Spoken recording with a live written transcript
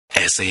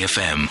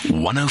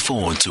SAFM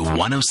 104 to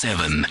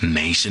 107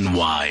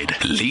 nationwide,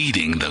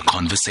 leading the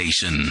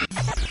conversation.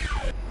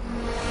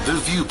 The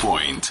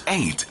Viewpoint,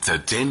 8 to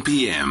 10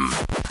 p.m.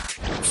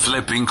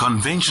 Flipping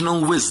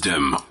conventional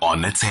wisdom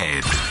on its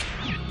head.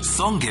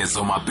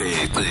 Songezo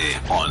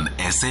Mapete on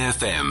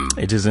SAFM.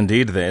 It is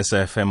indeed the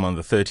SAFM on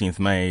the 13th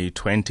May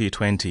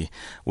 2020.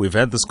 We've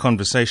had this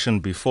conversation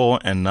before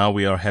and now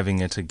we are having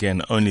it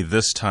again, only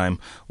this time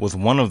with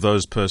one of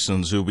those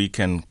persons who we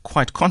can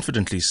quite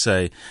confidently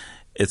say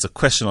it's a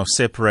question of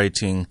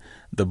separating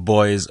the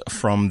boys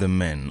from the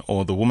men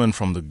or the women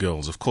from the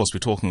girls. Of course, we're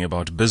talking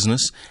about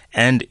business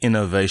and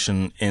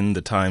innovation in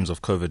the times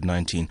of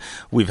COVID-19.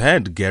 We've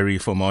had Gary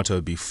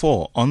Formato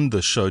before on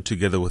the show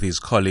together with his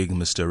colleague,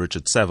 Mr.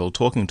 Richard Saville,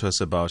 talking to us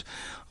about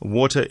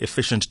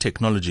water-efficient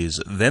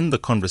technologies. Then the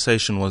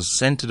conversation was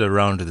centered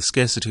around the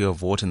scarcity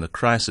of water and the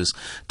crisis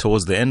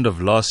towards the end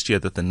of last year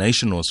that the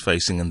nation was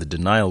facing and the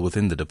denial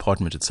within the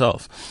department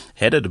itself,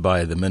 headed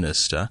by the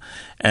minister.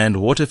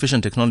 And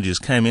water-efficient technologies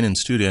came in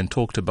studio and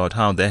talked about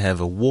how they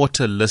have a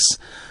waterless,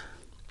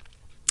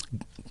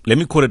 let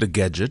me call it a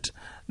gadget,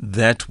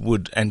 that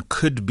would and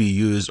could be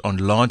used on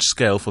large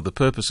scale for the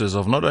purposes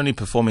of not only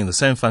performing the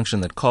same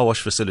function that car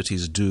wash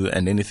facilities do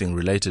and anything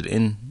related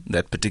in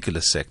that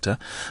particular sector,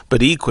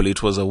 but equally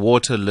it was a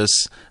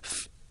waterless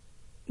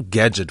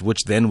gadget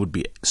which then would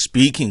be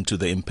speaking to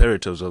the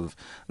imperatives of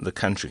the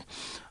country.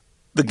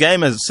 The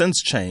game has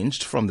since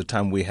changed from the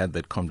time we had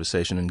that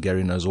conversation, and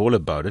Gary knows all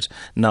about it.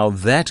 Now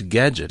that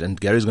gadget,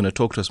 and Gary's going to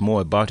talk to us more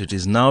about it,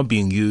 is now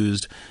being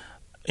used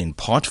in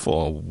part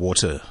for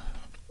water,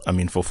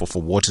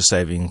 for water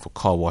saving, for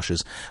car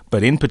washes,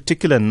 but in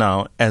particular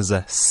now as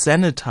a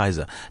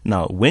sanitizer.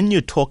 Now, when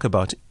you talk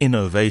about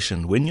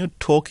innovation, when you're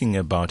talking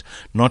about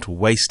not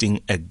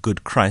wasting a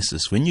good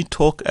crisis, when you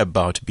talk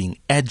about being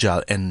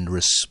agile and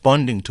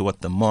responding to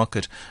what the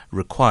market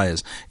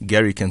requires,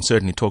 Gary can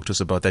certainly talk to us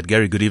about that.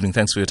 Gary, good evening.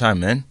 Thanks for your time,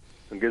 man.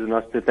 Good,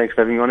 nice to, thanks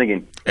for having me on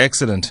again.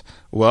 Excellent.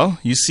 Well,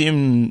 you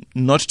seem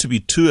not to be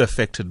too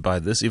affected by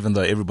this, even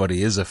though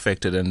everybody is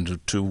affected, and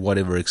to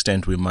whatever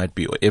extent we might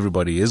be, or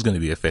everybody is going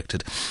to be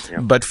affected. Yeah.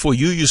 But for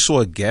you, you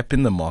saw a gap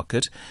in the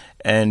market,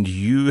 and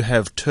you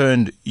have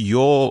turned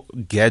your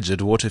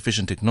gadget,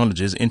 water-efficient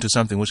technologies, into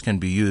something which can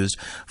be used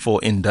for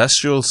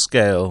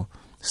industrial-scale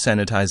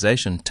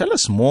sanitization. Tell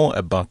us more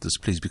about this,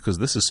 please, because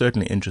this is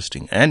certainly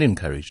interesting and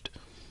encouraged.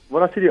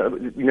 Well, I said,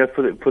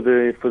 for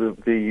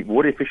the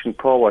water efficient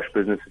car wash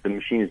business, the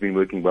machine has been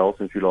working well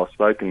since we last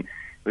spoke, and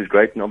it was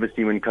great. And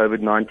obviously, when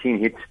COVID-19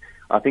 hit,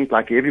 I think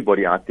like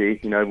everybody out there,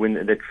 when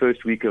that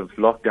first week of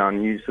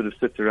lockdown, you sort of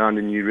sit around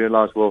and you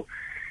realize, well,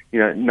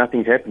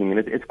 nothing's happening, and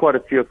it's quite a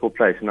fearful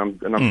place. And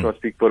I'm sure I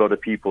speak for a lot of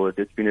people.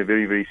 It's been a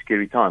very, very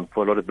scary time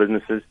for a lot of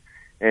businesses.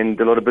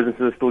 And a lot of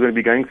businesses are still going to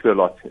be going through a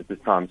lot at this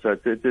time. So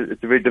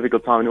it's a very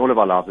difficult time in all of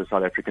our lives as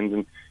South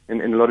Africans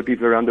and a lot of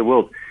people around the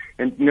world.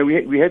 And,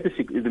 we had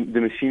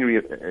the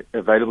machinery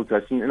available to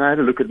us, and I had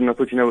a look at it, and I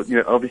thought,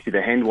 obviously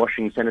the hand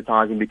washing,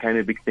 sanitizing became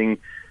a big thing.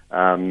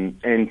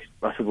 And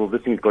I said, well,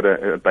 this thing's got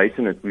a base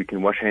in it. We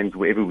can wash hands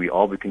wherever we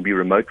are. We can be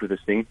remote with this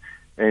thing.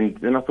 And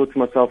then I thought to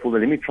myself, well,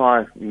 let me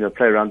try,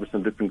 play around with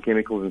some different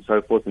chemicals and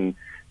so forth, and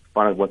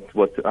find out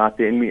what's out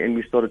there, and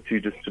we started to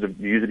just sort of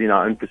use it in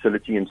our own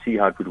facility and see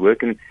how it would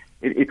work, and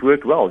it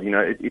worked well.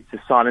 It's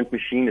a silent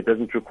machine. It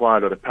doesn't require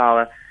a lot of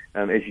power.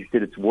 As you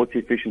said, it's water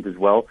efficient as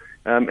well,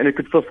 and it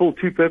could fulfill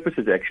two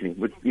purposes actually,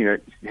 with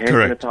hand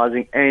Correct.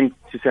 sanitizing and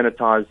to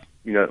sanitize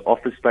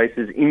office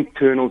spaces,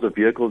 internals of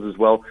vehicles as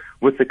well,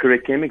 with the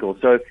correct chemical.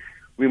 So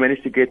we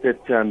managed to get that.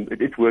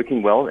 It's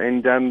working well,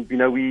 and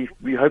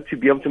we hope to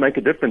be able to make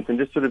a difference and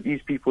just sort of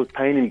ease people's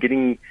pain in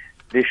getting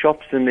their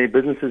shops and their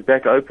businesses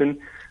back open,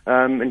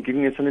 and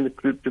giving us something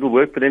that will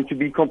work for them to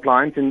be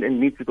compliant and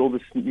meet with all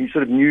this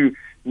new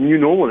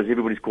normal, as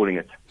everybody's calling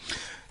it.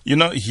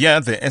 Here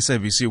at the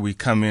SABC, we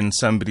come in,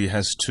 somebody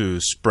has to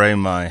spray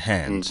my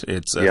hand.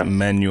 It's a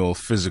manual,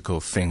 physical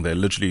thing. They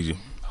literally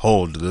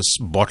hold this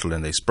bottle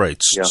and they spray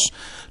it.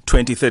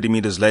 20, 30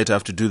 meters later, I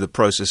have to do the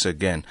process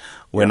again.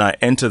 When I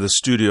enter the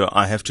studio,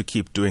 I have to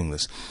keep doing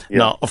this.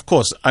 Now, of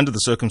course, under the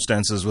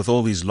circumstances, with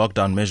all these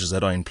lockdown measures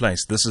that are in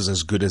place, this is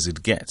as good as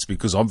it gets,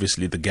 because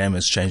obviously the game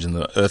has changed and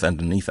the earth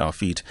underneath our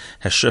feet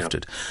has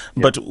shifted.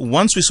 But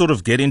once we sort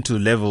of get into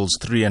levels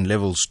 3 and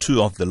levels 2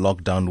 of the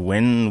lockdown,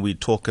 when we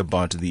talk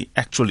about the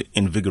actual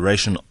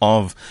invigoration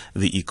of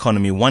the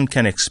economy, one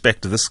can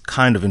expect this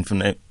kind of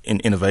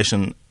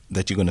innovation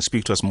that you're going to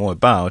speak to us more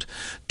about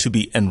to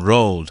be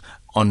enrolled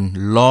on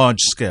large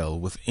scale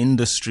with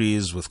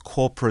industries, with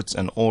corporates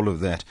and all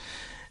of that.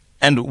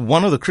 And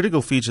one of the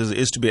critical features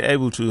is to be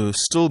able to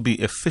still be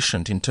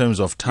efficient in terms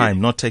of time,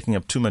 not taking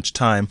up too much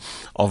time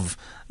of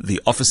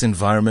the office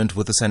environment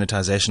with the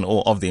sanitization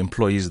or of the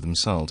employees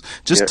themselves.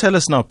 Just tell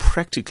us now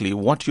practically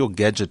what your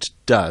gadget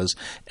does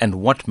and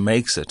what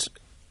makes it,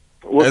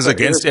 as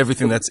against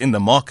everything that's in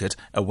the market,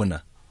 a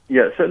winner.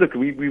 Yeah, so look,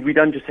 we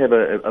don't just have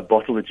a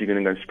bottle that you're going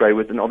to go and spray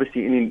with, and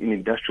obviously in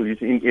industrial use,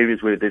 in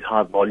areas where there's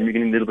high volume, you're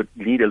going to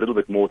need a little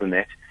bit more than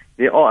that.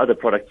 There are other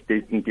products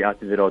definitely out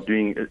there that are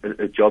doing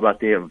a job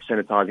out there of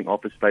sanitizing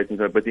office space and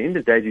so on. But at the end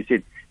of the day, as you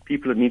said,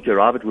 people need to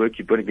arrive at work.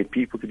 You've got to get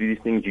people to do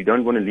these things. You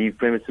don't want to leave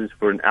premises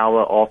for an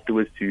hour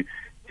afterwards to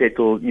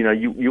settle.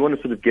 You want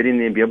to sort of get in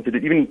there and be able to do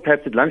it, even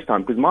perhaps at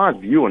lunchtime, because my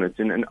view on it,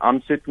 and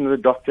I'm certainly not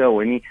a doctor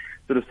or any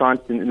sort of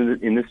science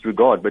in this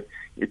regard, but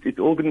it's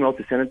all good and well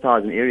to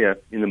sanitize an area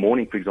in the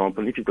morning, for example.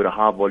 And if you've got a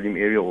high volume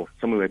area or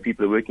somewhere where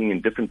people are working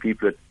and different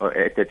people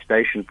at that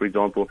station, for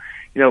example,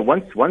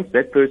 once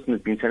that person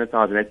has been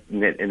sanitized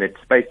and that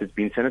space that's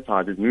been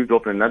sanitized has moved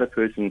off and another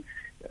person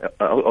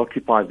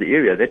occupies the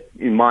area, that,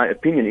 in my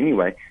opinion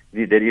anyway,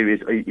 that area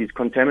is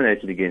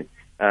contaminated again.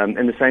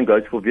 And the same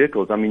goes for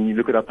vehicles. I mean, you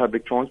look at our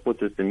public transport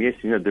system. Yes,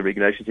 the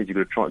regulation says you've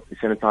got to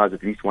sanitize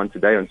at least once a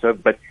day and so,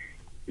 but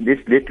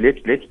let's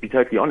be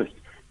totally honest.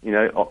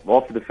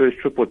 After the first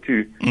trip or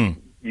two,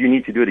 you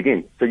need to do it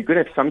again. So you've got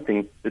to have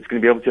something that's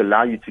going to be able to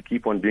allow you to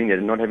keep on doing that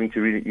and not having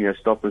to really,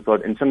 stop and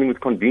start, and something with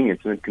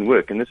convenience and it can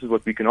work. And this is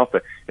what we can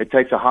offer. It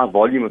takes a high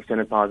volume of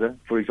sanitizer,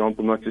 for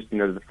example, not just,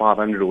 the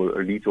 500 or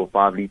a litre or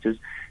 5 litres.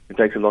 It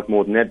takes a lot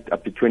more than that,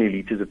 up to 20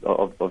 litres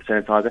of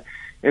sanitizer.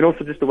 And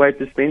also just the way it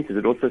dispenses,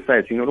 it also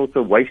saves. You're not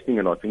also wasting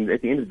a lot. And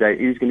at the end of the day,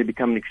 it is going to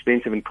become an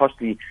expensive and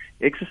costly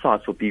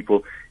exercise for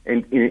people.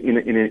 And in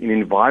an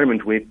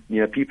environment where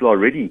people are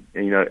already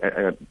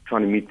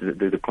trying to meet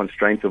the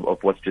constraints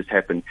of what's just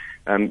happened,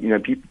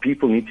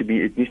 people need to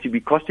be. It needs to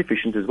be cost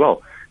efficient as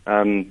well.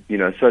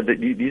 So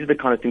these are the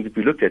kind of things that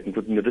we looked at, and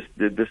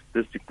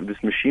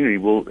this machinery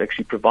will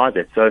actually provide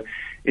that. So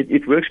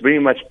it works very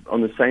much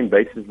on the same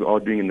basis as we are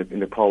doing in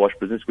the car wash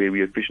business, where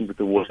we're efficient with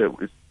the water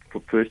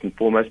first and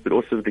foremost, but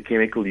also with the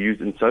chemical used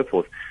and so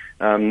forth.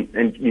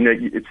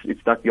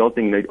 It's like the old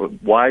thing.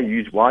 Why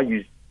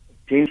use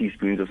 10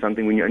 teaspoons of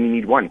something when you only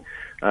need one?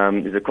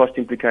 There's a cost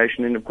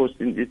implication, and of course,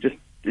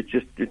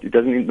 it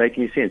doesn't make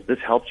any sense. This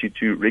helps you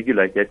to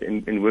regulate that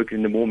and work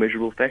in a more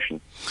measurable fashion.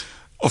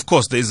 Of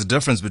course, there's a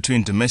difference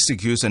between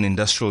domestic use and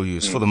industrial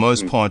use. For the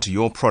most part,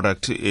 your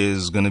product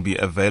is going to be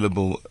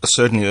available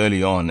certainly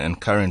early on and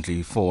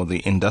currently for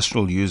the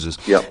industrial users.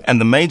 Yep. And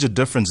the major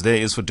difference there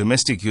is for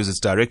domestic use, it's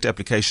direct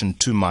application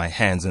to my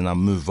hands and I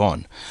move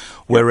on.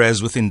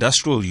 Whereas with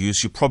industrial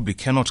use, you probably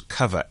cannot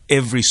cover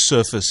every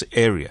surface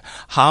area.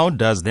 How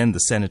does then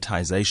the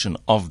sanitization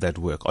of that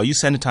work? Are you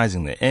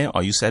sanitizing the air?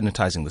 Are you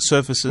sanitizing the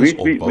surfaces? Or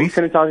both? We're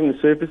sanitizing the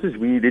surfaces.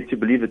 We need to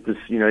believe that this,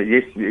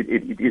 yes,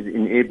 it is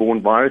an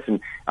airborne virus, and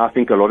I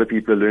think a lot of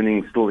people are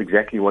learning still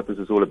exactly what this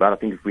is all about. I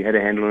think if we had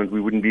a handle on it, we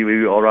wouldn't be where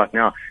we are right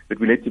now. But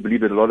we need to believe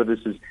that a lot of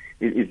this is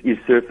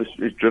surface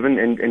driven,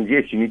 and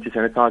yes, you need to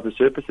sanitize the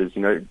surfaces.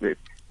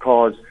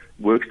 Cars,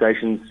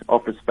 workstations,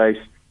 office space,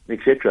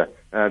 etc.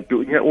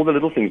 All the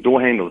little things,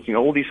 door handles,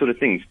 all these sort of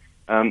things.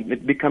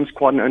 It becomes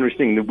quite an onerous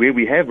thing. Where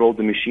we have rolled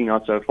the machine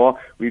out so far,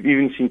 we've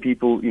even seen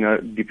people,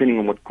 depending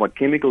on what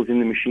chemicals in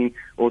the machine,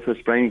 also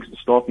spraying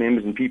staff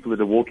members and people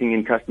that are walking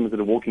in, customers that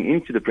are walking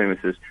into the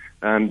premises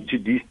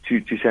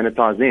to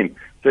sanitize them.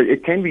 So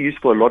it can be used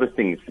for a lot of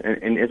things.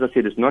 And as I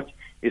said, it's not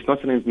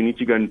something we need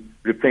to go and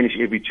replenish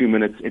every 2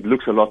 minutes. It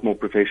looks a lot more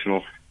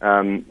professional.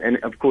 And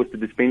of course, the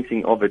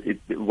dispensing of it,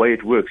 the way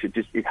it works,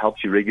 it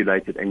helps you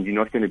regulate it, and you're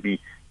not going to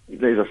be,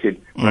 as I said,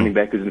 running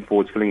backwards and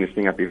forwards, filling this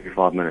thing up every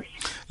 5 minutes.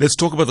 Let's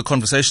talk about the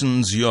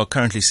conversations you are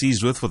currently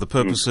seized with for the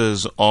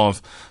purposes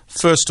of,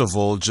 first of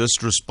all,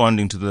 just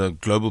responding to the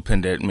global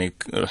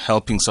pandemic,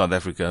 helping South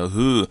Africa,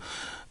 who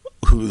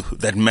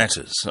that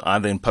matters,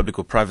 either in public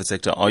or private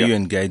sector, are you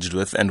engaged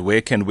with, and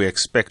where can we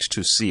expect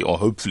to see, or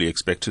hopefully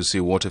expect to see,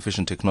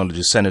 water-efficient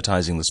technologies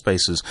sanitizing the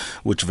spaces,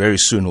 which very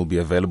soon will be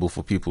available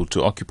for people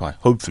to occupy,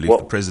 hopefully, if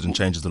the president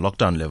changes the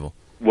lockdown level?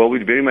 Well,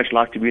 we'd very much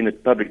like to be in the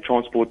public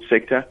transport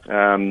sector.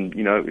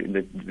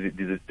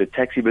 The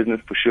taxi business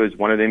for sure is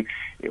one of them.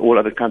 All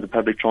other kinds of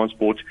public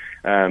transport.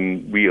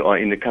 We are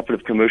in a couple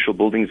of commercial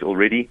buildings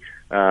already,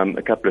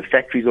 a couple of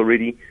factories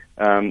already.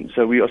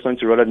 So we are starting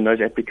to roll out in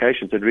those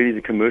applications. So it really is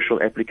a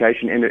commercial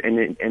application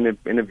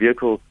and a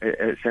vehicle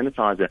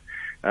sanitizer.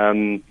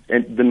 And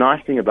the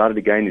nice thing about it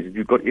again is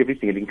you've got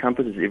everything. It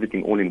encompasses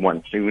everything all in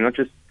one. So we're not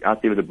just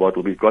out there with a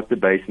bottle. We've got the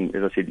base, and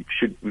as I said,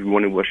 we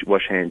want to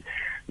wash hands.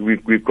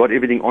 We've got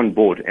everything on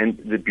board. And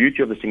the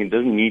beauty of this thing, it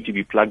doesn't need to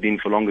be plugged in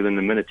for longer than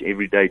a minute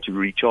every day to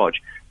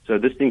recharge. So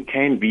this thing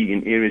can be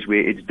in areas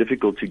where it's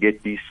difficult to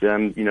get these,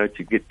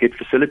 to get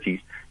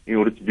facilities in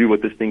order to do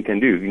what this thing can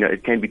do.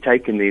 It can be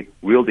taken there,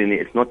 wheeled in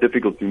there. It's not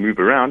difficult to move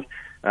around.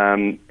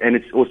 And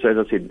it's also, as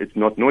I said, it's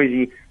not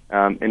noisy.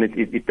 And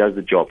it does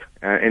the job.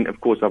 And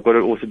of course, I've got to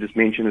also just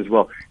mention as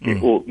well, they're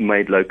all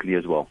made locally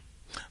as well.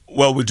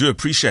 Well, we do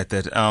appreciate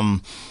that.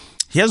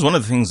 Here's one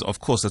of the things, of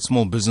course, that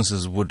small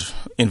businesses would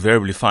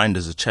invariably find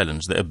as a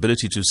challenge, the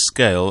ability to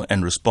scale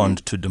and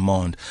respond to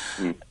demand.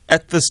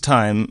 At this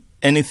time,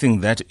 anything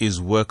that is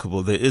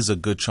workable, there is a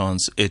good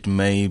chance it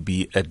may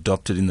be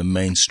adopted in the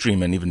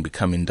mainstream and even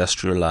become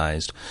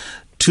industrialized.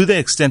 To the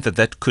extent that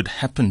that could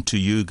happen to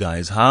you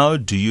guys, how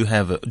do you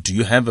have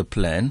a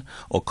plan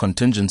or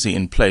contingency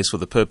in place for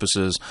the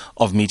purposes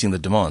of meeting the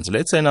demands?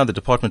 Let's say now the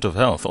Department of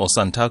Health or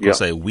Santaco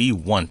say we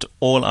want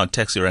all our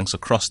taxi ranks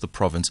across the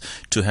province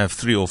to have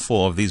 3 or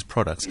 4 of these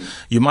products.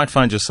 You might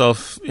find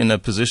yourself in a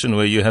position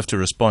where you have to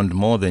respond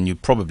more than you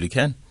probably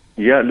can.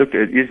 Yeah, look,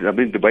 it is. I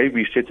mean, the way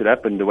we set it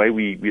up and the way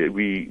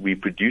we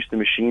produce the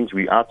machines,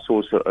 we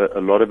outsource a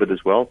lot of it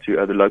as well to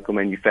other local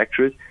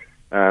manufacturers.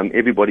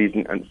 Everybody's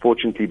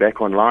unfortunately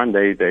back online.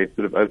 They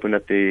sort of opened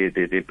up their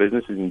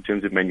businesses in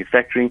terms of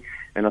manufacturing,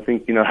 and I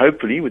think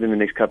hopefully within the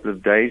next couple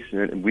of days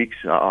and weeks,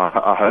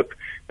 I hope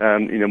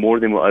more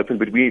of them will open.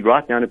 But we're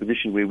right now in a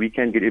position where we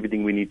can get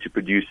everything we need to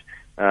produce,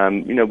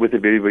 with a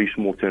very, very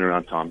small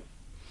turnaround time.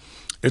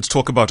 Let's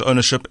talk about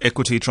ownership,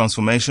 equity,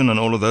 transformation, and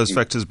all of those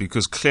factors,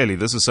 because clearly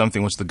this is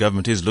something which the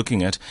government is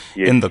looking at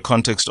in the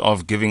context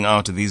of giving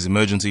out these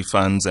emergency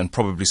funds and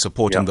probably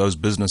supporting those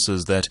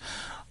businesses that,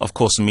 of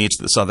course, meet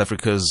South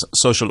Africa's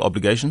social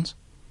obligations.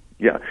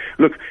 Yeah,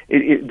 look,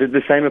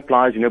 the same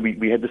applies.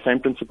 We had the same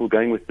principle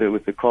going with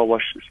the car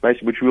wash space,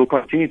 which we will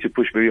continue to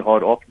push very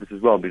hard after this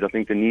as well, because I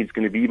think the need is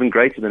going to be even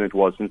greater than it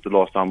was since the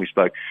last time we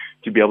spoke,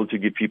 to be able to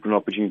give people an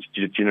opportunity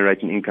to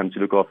generate an income to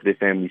look after their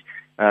families.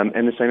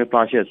 And the same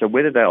applies here. So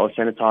whether they are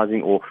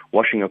sanitizing or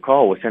washing a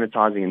car or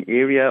sanitizing an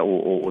area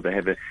or they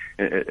have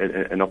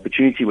an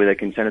opportunity where they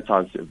can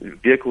sanitize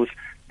vehicles,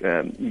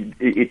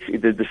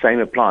 the same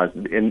applies.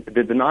 And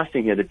the nice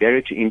thing here, the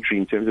barrier to entry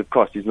in terms of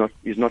cost is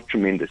not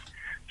tremendous.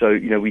 So,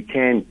 we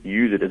can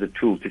use it as a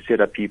tool to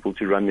set up people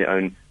to run their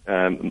own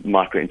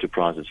micro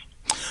enterprises.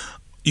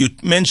 You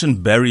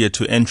mentioned barrier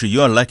to entry.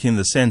 You are lucky in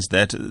the sense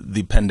that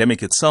the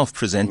pandemic itself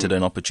presented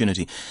an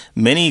opportunity.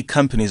 Many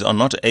companies are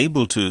not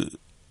able to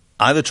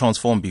either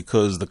transform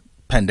because the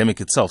pandemic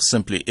itself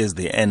simply is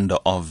the end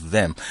of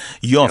them.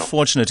 You are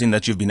fortunate in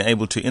that you've been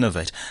able to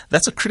innovate.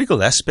 That's a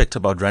critical aspect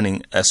about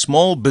running a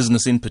small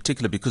business in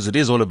particular, because it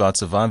is all about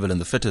survival, and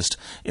the fittest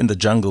in the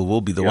jungle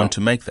will be the one to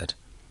make that.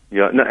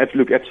 Yeah, no,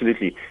 look,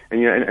 absolutely,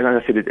 and and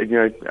I said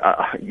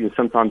it.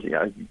 Sometimes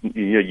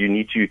you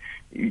need to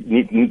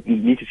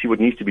see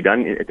what needs to be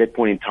done at that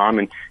point in time,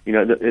 and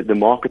the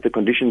market, the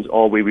conditions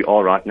are where we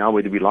are right now.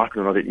 Whether we like it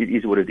or not, it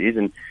is what it is,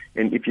 and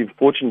if you're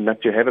fortunate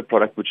enough to have a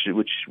product which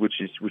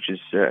is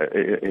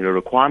a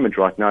requirement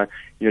right now,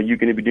 you're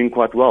going to be doing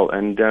quite well,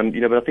 and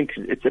but I think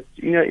it's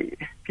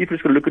people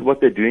just got to look at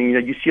what they're doing.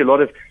 You see a lot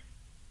of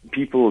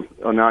people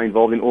are now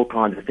involved in all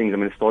kinds of things. I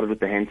mean, it started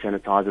with the hand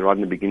sanitizer right in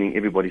the beginning.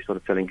 Everybody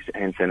started selling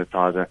hand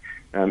sanitizer.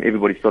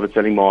 Everybody started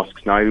selling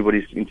masks. Now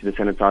everybody's into the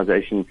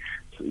sanitization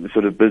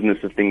sort of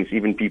business of things.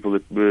 Even people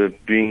that were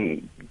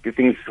doing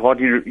things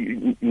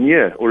hardly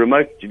near or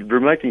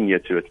remotely near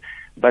to it.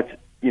 But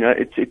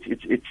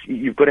it's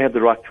you've got to have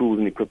the right tools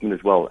and equipment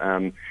as well.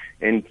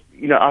 And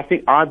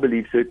I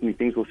believe certainly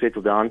things will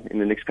settle down in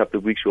the next couple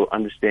of weeks. We'll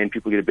understand,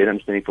 people get a better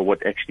understanding for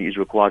what actually is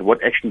required,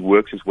 what actually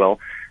works as well.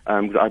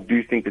 Because I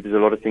do think that there's a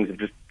lot of things that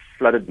just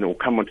flooded or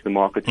come onto the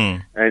market,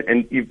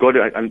 and you've got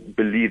to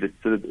believe that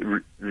sort of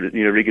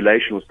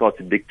regulation will start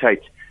to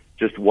dictate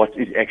just what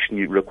is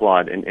actually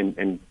required,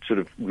 and sort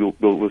of will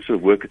sort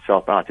of work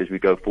itself out as we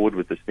go forward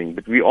with this thing.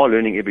 But we are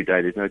learning every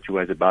day. There's no two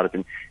ways about it,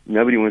 and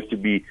nobody wants to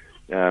be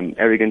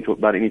arrogant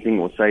about anything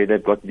or say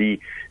they've got the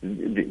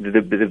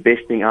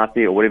best thing out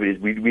there or whatever it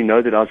is. We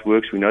know that ours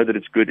works. We know that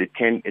it's good. It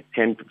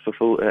can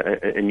fulfill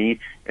a need,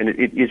 and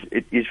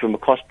it is from a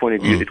cost point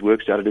of view. It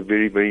works out in a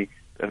very, very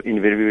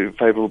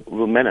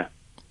favorable manner.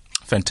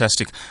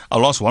 Fantastic.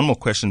 I'll ask one more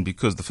question,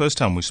 because the first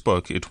time we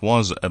spoke, it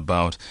was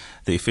about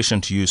the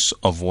efficient use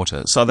of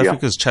water. South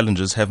Africa's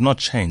challenges have not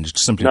changed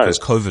simply because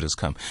COVID has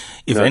come.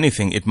 If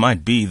anything, it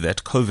might be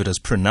that COVID has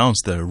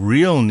pronounced the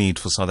real need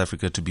for South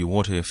Africa to be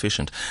water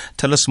efficient.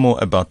 Tell us more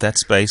about that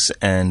space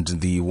and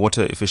the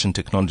water efficient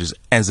technologies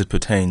as it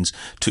pertains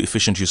to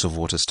efficient use of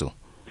water still.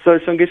 So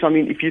I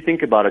mean, if you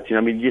think about it,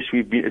 yes,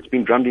 it's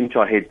been drummed into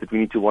our heads that we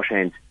need to wash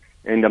hands.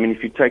 And I mean,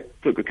 if you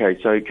look,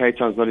 so Cape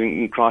Town's not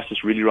in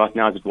crisis really right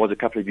now as it was a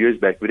couple of years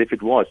back, but if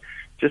it was,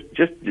 just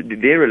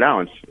their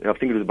allowance, I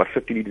think it was about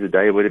 50 litres a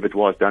day or whatever it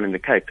was down in the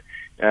Cape,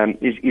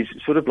 is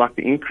sort of like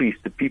the increase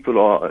that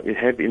people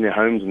have in their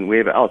homes and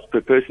wherever else per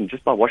person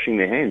just by washing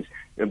their hands,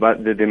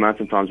 about the amount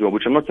of times,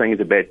 which I'm not saying is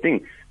a bad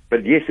thing,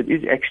 but yes, it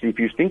is actually, if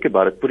you think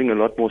about it, putting a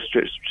lot more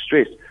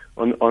stress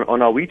on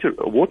our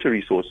water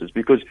resources,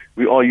 because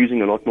we are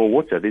using a lot more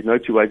water. There's no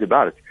two ways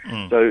about it.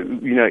 So,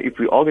 if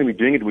we are going to be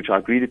doing it, which I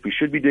agree that we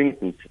should be doing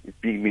it, and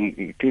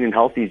being clean and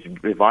healthy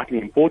is vitally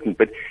important.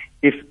 But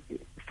if,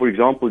 for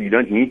example, you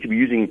don't need to be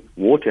using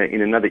water in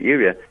another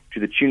area to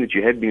the tune that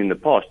you have been in the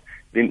past,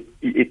 then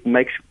it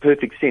makes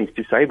perfect sense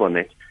to save on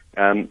that.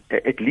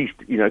 At least,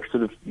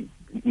 sort of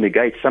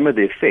negate some of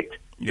the effect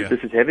that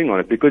this is having on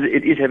it, because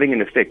it is having an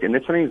effect, and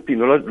that's something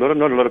that not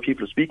a lot of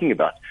people are speaking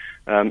about.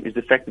 Is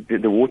the fact that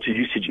the water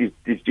usage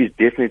is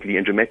definitely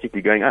and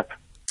dramatically going up.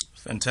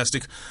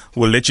 Fantastic.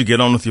 We'll let you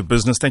get on with your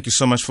business. Thank you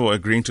so much for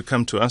agreeing to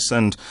come to us,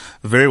 and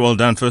very well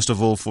done, first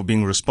of all, for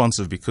being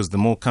responsive, because the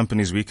more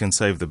companies we can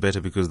save, the better,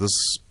 because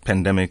this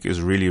pandemic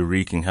is really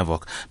wreaking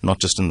havoc, not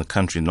just in the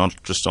country,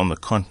 not just on the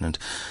continent,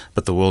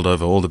 but the world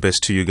over. All the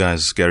best to you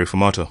guys. Gary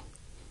Formato.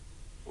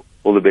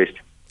 All the best.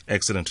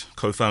 Excellent.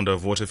 Co-founder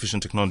of Water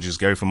Efficient Technologies,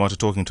 Gary Formato,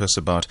 talking to us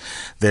about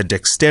their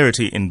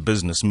dexterity in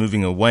business,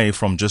 moving away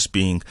from just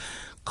being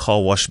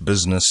car wash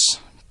business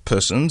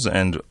persons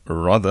and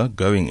rather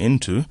going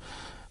into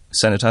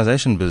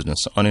sanitization business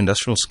on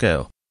industrial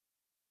scale.